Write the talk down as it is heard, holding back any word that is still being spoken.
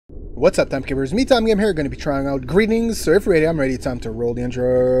What's up, timekeepers? Me, Time Game here, going to be trying out Greetings. So if you're ready, I'm ready. Time to roll the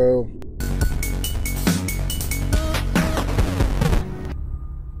intro.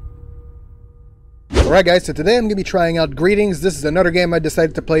 Alright guys, so today I'm going to be trying out Greetings. This is another game I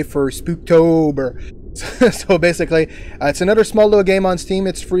decided to play for Spooktober. So basically, it's another small little game on Steam.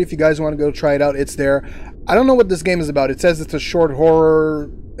 It's free if you guys want to go try it out. It's there. I don't know what this game is about. It says it's a short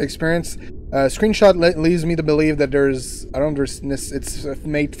horror experience. Screenshot leads me to believe that there's, I don't know, it's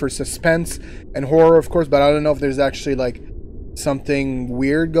made for suspense and horror, of course, but I don't know if there's actually like something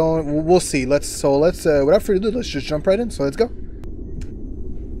weird going. We'll see. Let's without further ado, let's just jump right in. So let's go.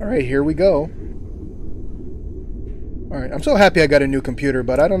 All right, here we go. All right, I'm so happy I got a new computer,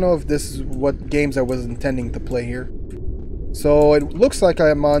 but I don't know if this is what games I was intending to play here. So it looks like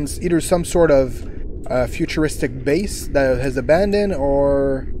I'm on either some sort of futuristic base that has abandoned,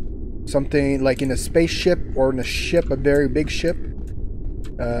 or something like in a spaceship or in a ship, a very big ship.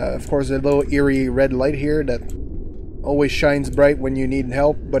 Of course, a little eerie red light here that always shines bright when you need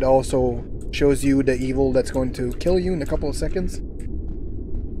help, but also shows you the evil that's going to kill you in a couple of seconds.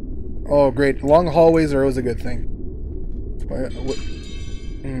 Oh, great. Long hallways are always a good thing.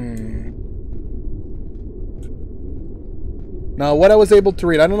 Now, what I was able to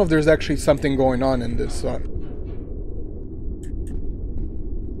read, I don't know if there's actually something going on in this.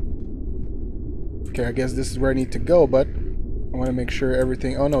 Okay, I guess this is where I need to go, but I want to make sure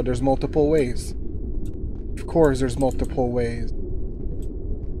everything... Oh no, there's multiple ways. Of course there's multiple ways.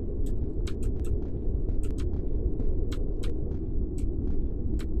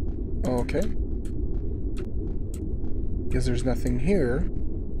 Okay. Guess there's nothing here.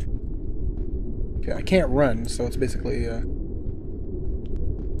 Okay, I can't run, so it's basically...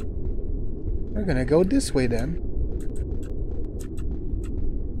 We're gonna go this way then.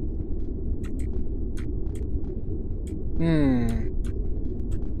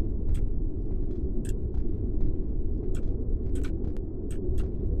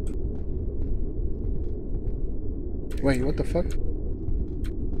 Wait, what the fuck?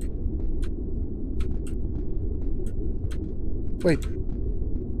 Wait.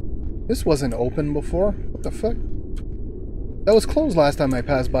 This wasn't open before? What the fuck? That was closed last time I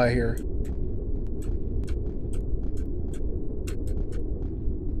passed by here.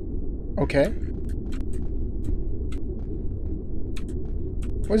 Okay.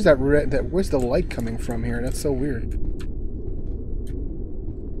 Where's that red? Where's the light coming from here? That's so weird.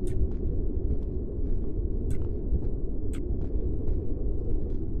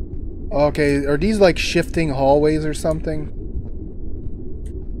 Okay, are these like shifting hallways or something?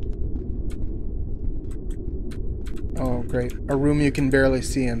 Oh, great. A room you can barely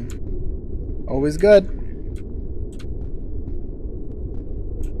see in. Always good.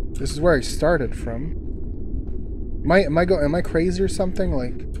 This is where I started from. Am I crazy or something?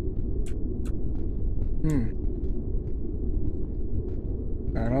 Like,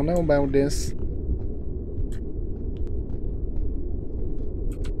 I don't know about this.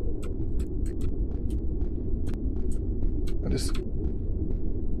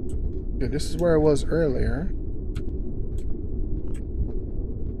 This is where I was earlier.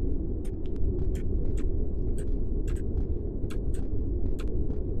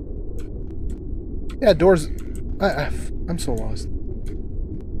 Yeah, doors. I'm so lost.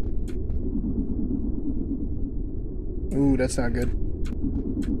 Ooh, that's not good.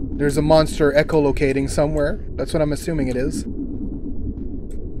 There's a monster echolocating somewhere. That's what I'm assuming it is.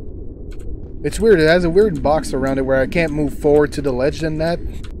 It's weird. It has a weird box around it where I can't move forward to the ledge than that.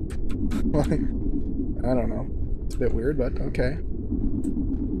 I don't know. It's a bit weird, but okay.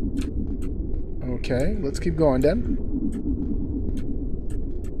 Okay, let's keep going then.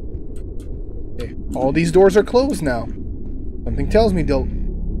 Okay, all these doors are closed now. Something tells me they'll...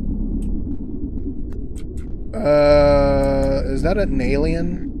 Is that an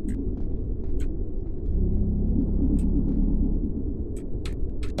alien?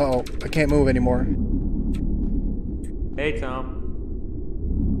 Uh-oh, I can't move anymore. Hey, Tom.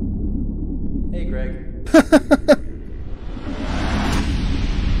 Hey, Greg.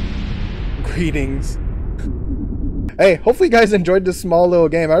 Greetings. Hey, hopefully you guys enjoyed this small little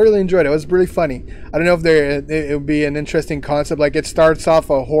game. I really enjoyed it. It was really funny. I don't know if it would be an interesting concept. Like, it starts off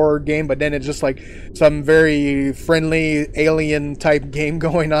a horror game, but then it's just like some very friendly alien type game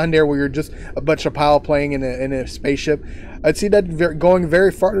going on there where you're just a bunch of pile playing in a spaceship. I'd see that going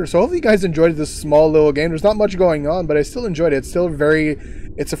very farther. So hopefully you guys enjoyed this small little game. There's not much going on, but I still enjoyed it. It's still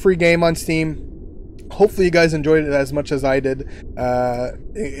it's a free game on Steam. Hopefully you guys enjoyed it as much as I did.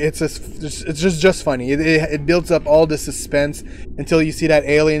 It's just funny. It builds up all the suspense until you see that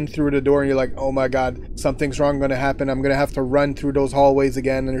alien through the door and you're like, oh my god, something's wrong going to happen. I'm going to have to run through those hallways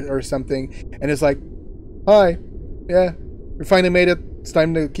again or something. And it's like, hi, yeah, we finally made it. It's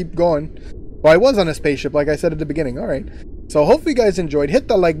time to keep going. Well, I was on a spaceship, like I said at the beginning. All right. So hopefully you guys enjoyed. Hit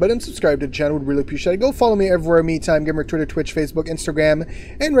the like button, subscribe to the channel, would really appreciate it. Go follow me everywhere, MeTimeGamer, Twitter, Twitch, Facebook, Instagram,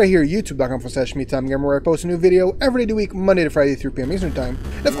 and right here, youtube.com/MeTimeGamer, where I post a new video every day of the week, Monday to Friday, 3 p.m. Eastern Time.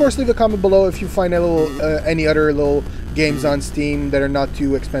 And of course, leave a comment below if you find a little, any other little games on Steam that are not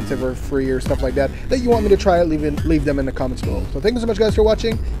too expensive or free or stuff like that you want me to try. Leave them in the comments below. So thank you so much, guys, for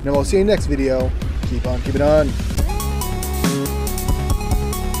watching, and I will see you in the next video. Keep on keeping on.